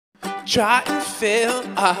Tried and failed,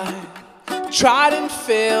 I tried and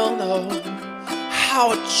failed, oh,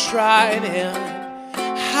 how I tried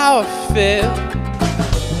and how I failed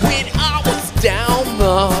when I was down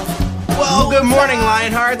the Well, good morning,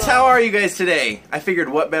 Lionhearts. How are you guys today? I figured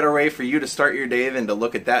what better way for you to start your day than to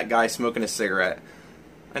look at that guy smoking a cigarette.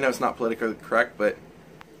 I know it's not politically correct, but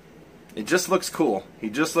it just looks cool. He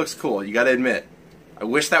just looks cool, you gotta admit. I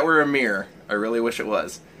wish that were a mirror. I really wish it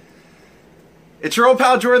was. It's your old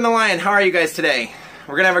pal Jordan the Lion. How are you guys today?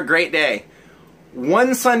 We're gonna have a great day.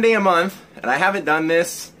 One Sunday a month, and I haven't done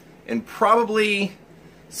this in probably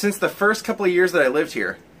since the first couple of years that I lived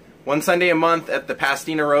here. One Sunday a month at the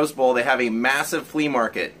Pasadena Rose Bowl, they have a massive flea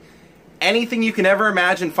market. Anything you can ever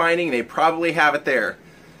imagine finding, they probably have it there.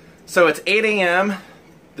 So it's 8 a.m.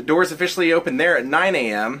 The doors officially open there at 9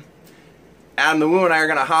 a.m. Adam the Woo and I are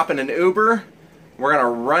gonna hop in an Uber. We're going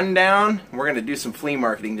to run down, we're going to do some flea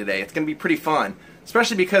marketing today. It's going to be pretty fun,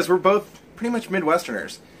 especially because we're both pretty much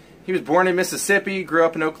Midwesterners. He was born in Mississippi, grew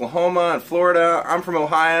up in Oklahoma and Florida. I'm from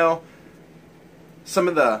Ohio. Some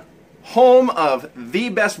of the home of the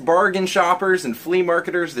best bargain shoppers and flea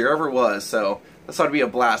marketers there ever was, so this ought to be a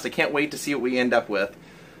blast. I can't wait to see what we end up with.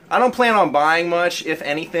 I don't plan on buying much, if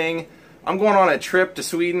anything. I'm going on a trip to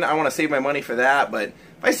Sweden. I want to save my money for that, but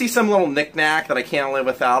if I see some little knick-knack that I can't live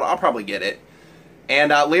without, I'll probably get it.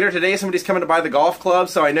 And later today, somebody's coming to buy the golf club,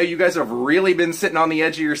 so I know you guys have really been sitting on the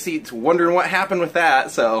edge of your seats wondering what happened with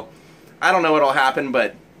that, so I don't know what'll happen,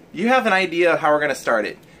 but you have an idea of how we're going to start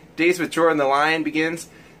it. Daze with Jordan the Lion begins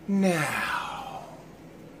now.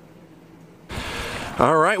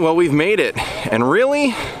 Alright, well, we've made it. And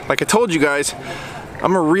really, like I told you guys,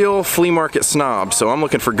 I'm a real flea market snob, so I'm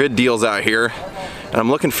looking for good deals out here. And I'm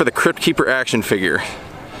looking for the Crypt Keeper action figure.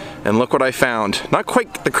 And look what I found. Not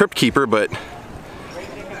quite the Crypt Keeper, but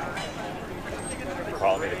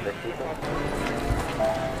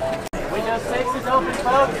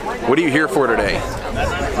what are you here for today?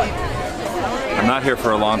 I'm not here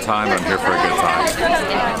for a long time, I'm here for a good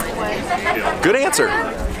time. Good answer.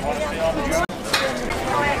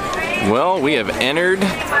 Well, we have entered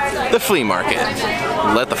the flea market.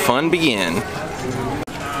 Let the fun begin.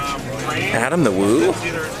 Adam the Woo?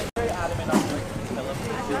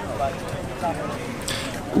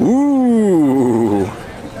 Ooh.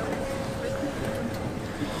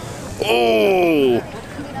 Oh,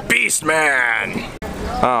 Beast Man.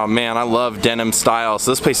 Oh man, I love denim style, so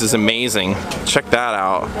this place is amazing. Check that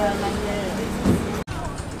out.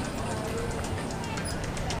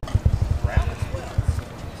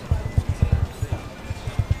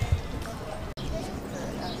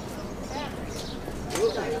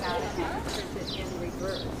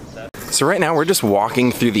 So right now we're just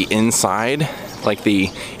walking through the inside, like the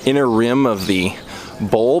inner rim of the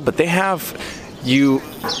bowl, but they have, you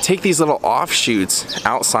take these little offshoots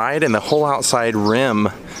outside, and the whole outside rim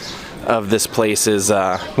of this place is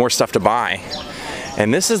more stuff to buy.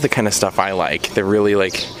 And this is the kind of stuff I like. They're really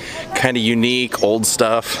like kind of unique, old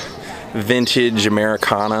stuff, vintage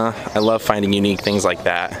Americana. I love finding unique things like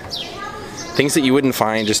that. Things that you wouldn't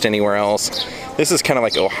find just anywhere else. This is kind of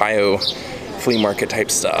like Ohio flea market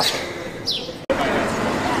type stuff.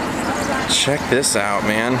 Check this out,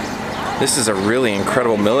 man. This is a really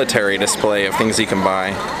incredible military display of things you can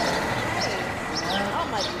buy. Oh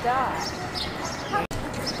my God.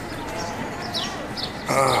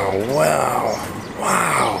 Oh, wow.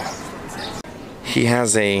 Wow. He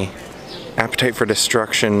has a Appetite for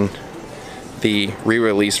Destruction, the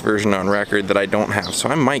re-release version on record that I don't have, so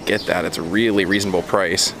I might get that. It's a really reasonable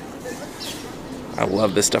price. I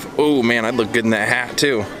love this stuff. Oh man, I'd look good in that hat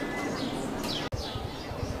too.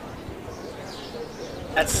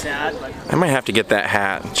 That's sad. I might have to get that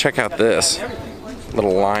hat. Check out this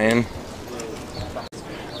little lion.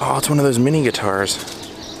 Oh, it's one of those mini guitars.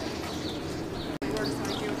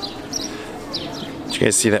 Did you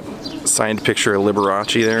guys see that signed picture of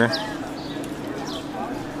Liberace there?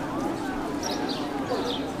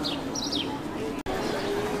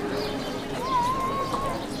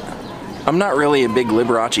 I'm not really a big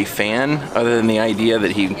Liberace fan, other than the idea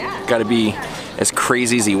that he got to be as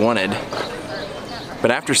crazy as he wanted. But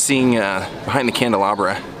after seeing Behind the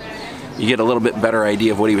Candelabra, you get a little bit better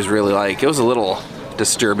idea of what he was really like. It was a little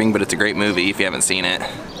disturbing, but it's a great movie if you haven't seen it.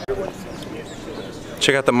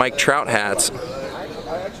 Check out the Mike Trout hats.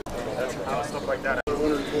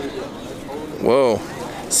 Whoa,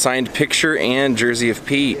 signed picture and jersey of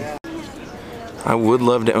Pete. I would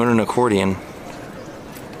love to own an accordion.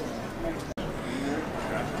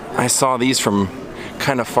 I saw these from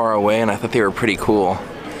kind of far away and I thought they were pretty cool.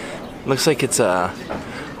 Looks like it's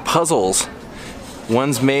puzzles.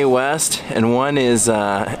 One's Mae West and one is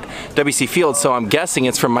W.C. Fields, so I'm guessing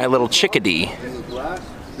it's from My Little Chickadee. Man,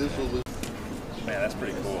 that's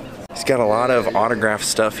pretty cool. He's got a lot of autographed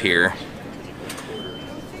stuff here.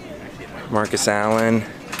 Marcus Allen,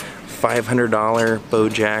 $500 Bo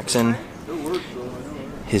Jackson.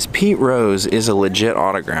 His Pete Rose is a legit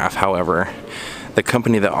autograph, however, the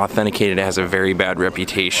company that authenticated it has a very bad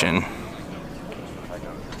reputation.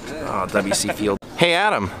 Oh, W.C. Field. Hey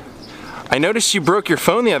Adam, I noticed you broke your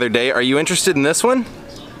phone the other day. Are you interested in this one?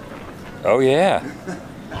 Oh yeah.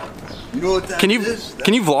 You know what that is?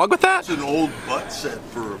 Can you vlog with that? That's an old butt set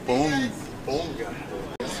for a phone guy.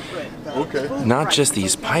 Okay. Not just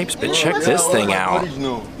these pipes, but check this thing out.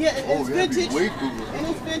 Yeah, it's vintage. And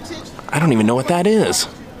it's vintage. I don't even know what that is.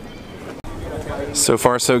 So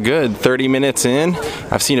far so good. 30 minutes in,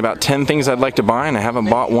 I've seen about 10 things I'd like to buy and I haven't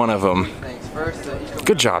bought one of them.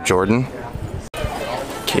 Good job, Jordan.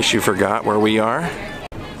 In case you forgot where we are.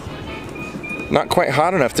 Not quite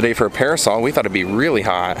hot enough today for a parasol. We thought it'd be really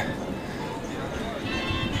hot.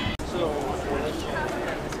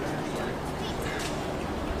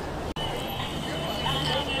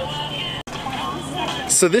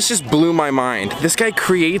 So this just blew my mind. This guy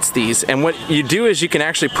creates these, and what you do is you can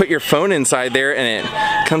actually put your phone inside there and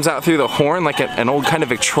it comes out through the horn like an old kind of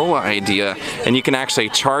Victrola idea, and you can actually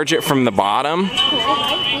charge it from the bottom,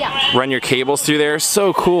 run your cables through there.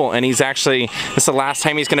 So cool. And he's actually, this is the last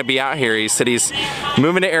time he's gonna be out here. He said he's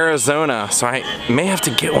moving to Arizona, so I may have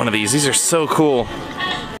to get one of these. These are so cool.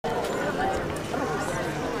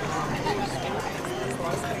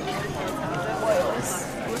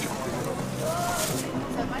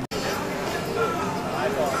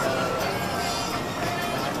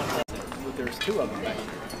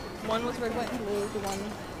 One was red, white, and blue. The one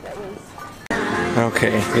that was.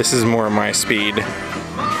 Okay, this is more my speed.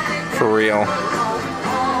 For real.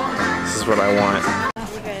 This is what I want.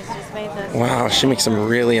 You guys just made this. Wow, she makes some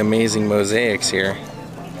really amazing mosaics here.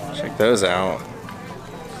 Check those out.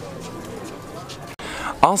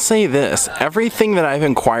 I'll say this, everything that I've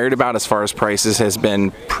inquired about as far as prices has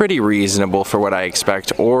been pretty reasonable for what I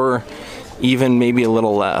expect, or even maybe a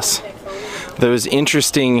little less. Those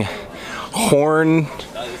interesting horn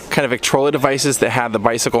kind of Victrola devices that had the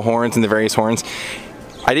bicycle horns and the various horns,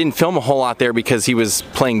 I didn't film a whole lot there because he was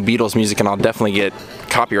playing Beatles music and I'll definitely get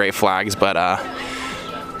copyright flags, but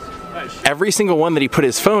every single one that he put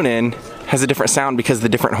his phone in has a different sound because of the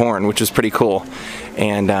different horn, which was pretty cool.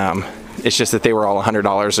 And it's just that they were all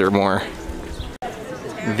 $100 or more.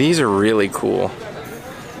 These are really cool.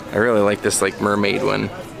 I really like this like mermaid one.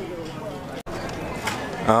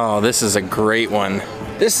 Oh, this is a great one.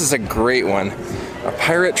 This is a great one. A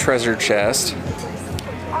pirate treasure chest.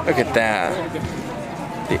 Look at that.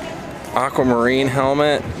 The aquamarine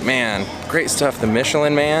helmet. Man, great stuff. The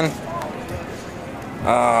Michelin Man.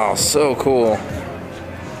 Oh, so cool.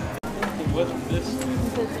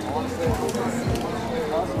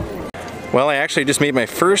 Well, I actually just made my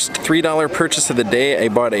first $3 purchase of the day. I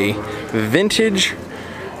bought a vintage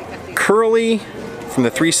curly from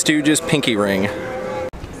the Three Stooges pinky ring.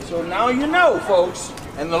 So now you know, folks,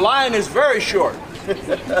 and the line is very short.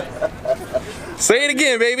 Say it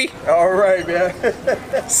again, baby. All right,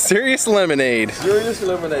 man. Serious lemonade. Serious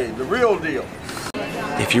lemonade, the real deal.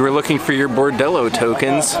 If you were looking for your Bordello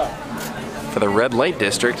tokens for the red light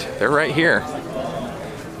district, they're right here.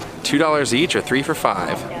 $2 each or 3 for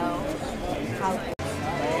 $5.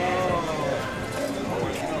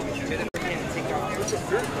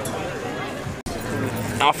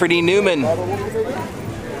 Alfred E. Newman.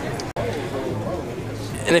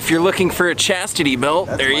 And if you're looking for a chastity belt,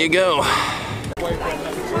 there you go.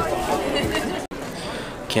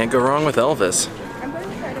 Can't go wrong with Elvis.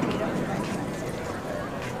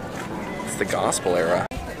 It's the gospel era.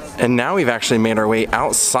 And now we've actually made our way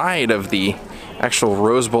outside of the actual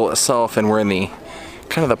Rose Bowl itself, and we're in the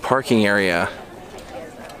kind of the parking area.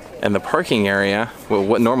 And the parking area, well,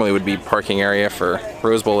 what normally would be parking area for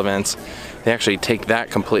Rose Bowl events, they actually take that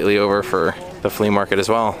completely over for the flea market as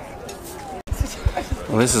well.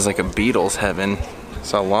 Well, this is like a Beatles heaven.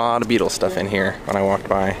 Saw a lot of Beatles stuff in here when I walked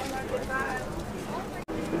by.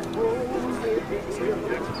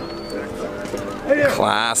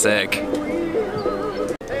 Classic.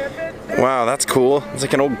 Wow, that's cool. It's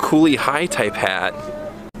like an old Cooley High type hat.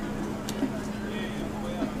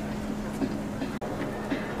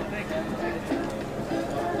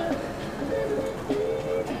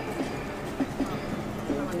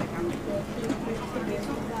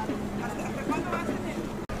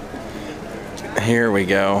 Here we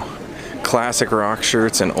go. Classic rock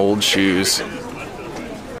shirts and old shoes.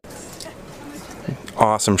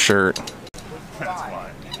 Awesome shirt.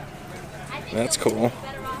 That's cool.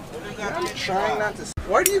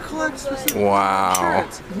 Why do you collect specific Wow.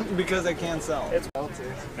 shirts? Because I can't sell. No,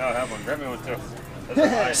 I have one. Grab me one too.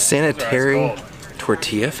 Those Sanitary are ice cold.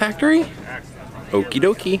 Tortilla Factory? Okie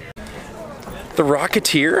dokie. The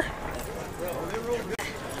Rocketeer?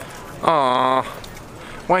 Aww.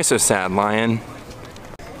 Why so sad, Lion?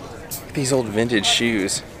 These old vintage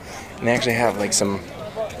shoes. And they actually have like some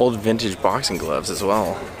old vintage boxing gloves as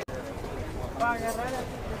well.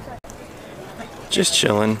 Just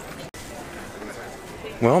chilling.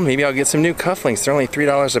 Well, maybe I'll get some new cufflinks. They're only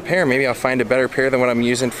 $3 a pair. Maybe I'll find a better pair than what I'm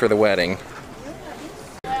using for the wedding.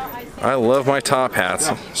 I love my top hats.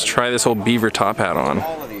 Let's try this old beaver top hat on.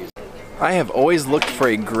 I have always looked for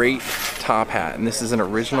a great top hat, and this is an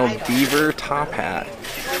original beaver top hat.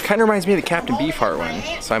 Kind of reminds me of the Captain Beefheart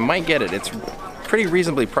one, so I might get it. It's pretty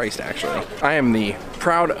reasonably priced, actually. I am the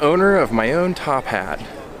proud owner of my own top hat,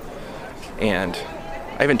 and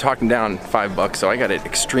I even talked him down $5, so I got it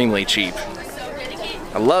extremely cheap.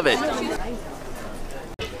 I love it.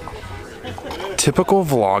 Typical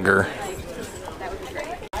vlogger.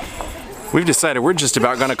 We've decided we're just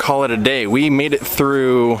about gonna call it a day. We made it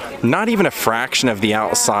through not even a fraction of the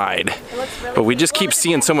outside, but we just keep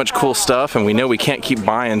seeing so much cool stuff, and we know we can't keep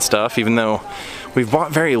buying stuff even though we've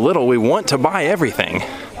bought very little. We want to buy everything.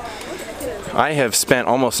 I have spent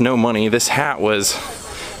almost no money. This hat was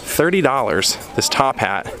 $30, this top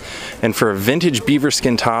hat, and for a vintage beaver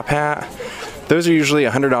skin top hat, those are usually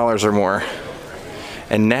 $100 or more.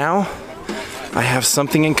 And now I have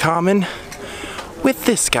something in common with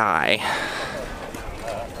this guy.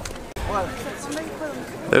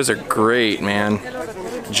 Those are great, man.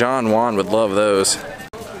 John Wan would love those.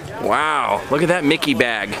 Wow, look at that Mickey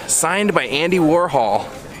bag, signed by Andy Warhol.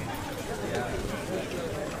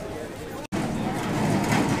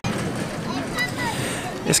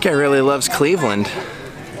 This guy really loves Cleveland.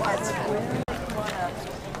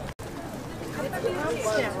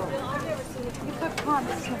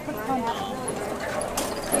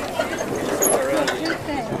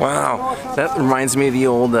 Wow, that reminds me of the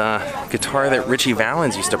old guitar that Richie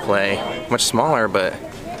Valens used to play. Much smaller, but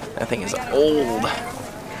that thing is old.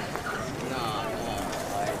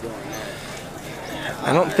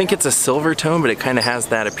 I don't think it's a silver tone, but it kind of has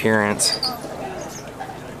that appearance.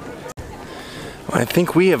 Well, I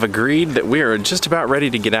think we have agreed that we are just about ready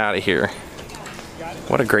to get out of here.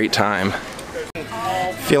 What a great time.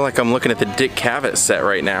 I feel like I'm looking at the Dick Cavett set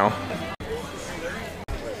right now.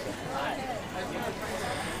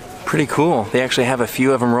 Pretty cool. They actually have a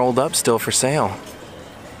few of them rolled up still for sale.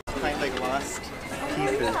 Kind of like lost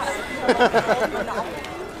pieces.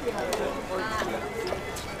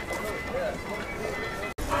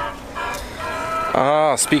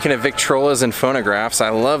 Oh, speaking of Victrolas and phonographs, I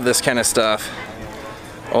love this kind of stuff.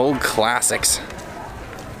 Old classics.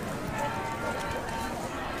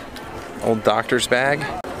 Old doctor's bag.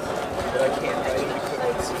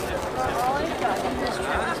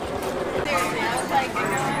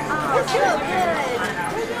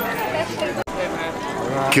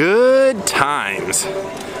 Good times.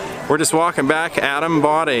 We're just walking back. Adam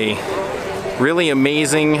bought a really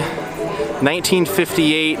amazing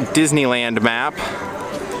 1958 Disneyland map.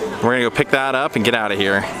 We're gonna go pick that up and get out of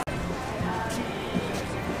here.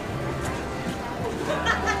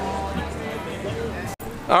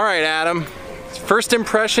 All right, Adam. First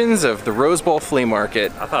impressions of the Rose Bowl flea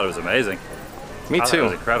market. I thought it was amazing. Me too. I thought it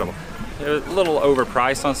was incredible. It was a little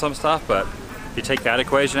overpriced on some stuff, but if you take that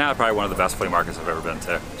equation out, probably one of the best flea markets I've ever been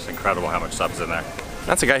to. It's incredible how much stuff is in there.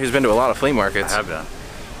 That's a guy who's been to a lot of flea markets. I have been.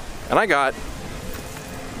 And I got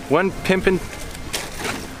one pimpin'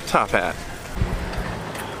 top hat.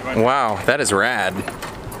 Wow, that is rad.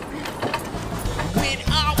 When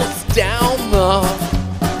I was down the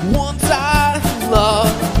ones I love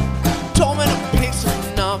told me to pick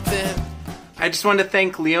some nothing. I just wanted to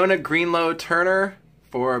thank Leona Greenlow Turner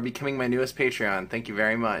for becoming my newest Patreon. Thank you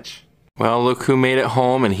very much. Well, look who made it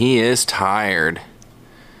home, and he is tired.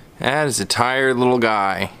 That is a tired little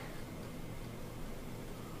guy.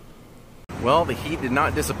 Well, the heat did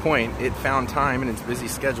not disappoint. It found time in its busy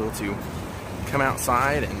schedule to come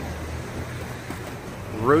outside and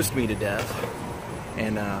roast me to death.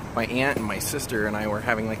 And my aunt and my sister and I were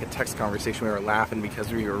having like a text conversation. We were laughing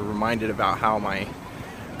because we were reminded about how my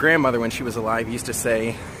grandmother, when she was alive, used to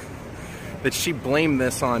say that she blamed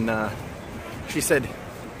this on, she said,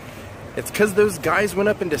 it's because those guys went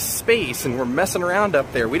up into space and were messing around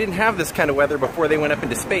up there. We didn't have this kind of weather before they went up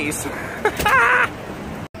into space.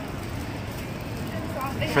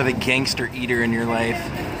 For the gangster eater in your life.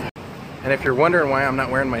 And if you're wondering why I'm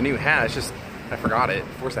not wearing my new hat, it's just, I forgot it,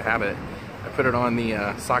 force of habit. I put it on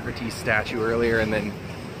the Socrates statue earlier, and then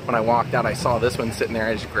when I walked out I saw this one sitting there,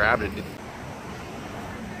 I just grabbed it.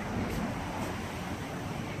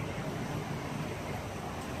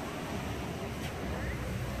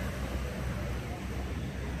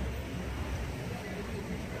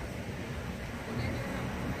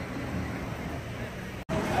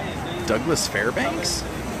 Douglas Fairbanks?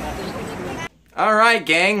 Alright,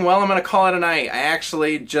 gang. Well, I'm going to call it a night. I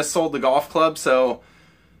actually just sold the golf club, so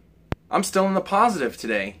I'm still in the positive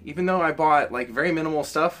today. Even though I bought like very minimal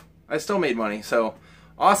stuff, I still made money. So,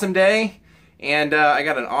 awesome day. And I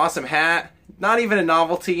got an awesome hat. Not even a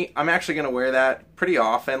novelty. I'm actually going to wear that pretty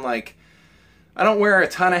often. Like, I don't wear a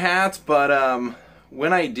ton of hats, but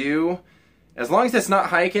when I do, as long as it's not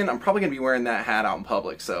hiking, I'm probably going to be wearing that hat out in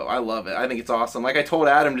public. So I love it. I think it's awesome. Like I told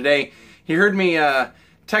Adam today, he heard me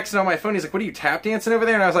texting on my phone. He's like, what are you tap dancing over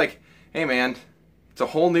there? And I was like, hey man, it's a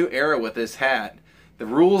whole new era with this hat. The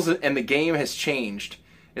rules and the game has changed.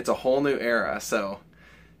 It's a whole new era. So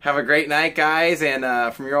have a great night, guys.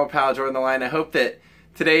 And from your old pal Jordan the Line, I hope that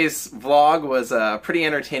today's vlog was pretty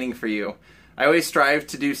entertaining for you. I always strive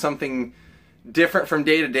to do something different from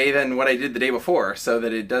day to day than what I did the day before, so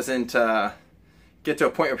that it doesn't get to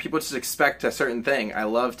a point where people just expect a certain thing. I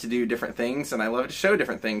love to do different things, and I love to show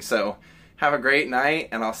different things. So have a great night,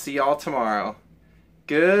 and I'll see y'all tomorrow.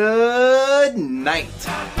 Good night.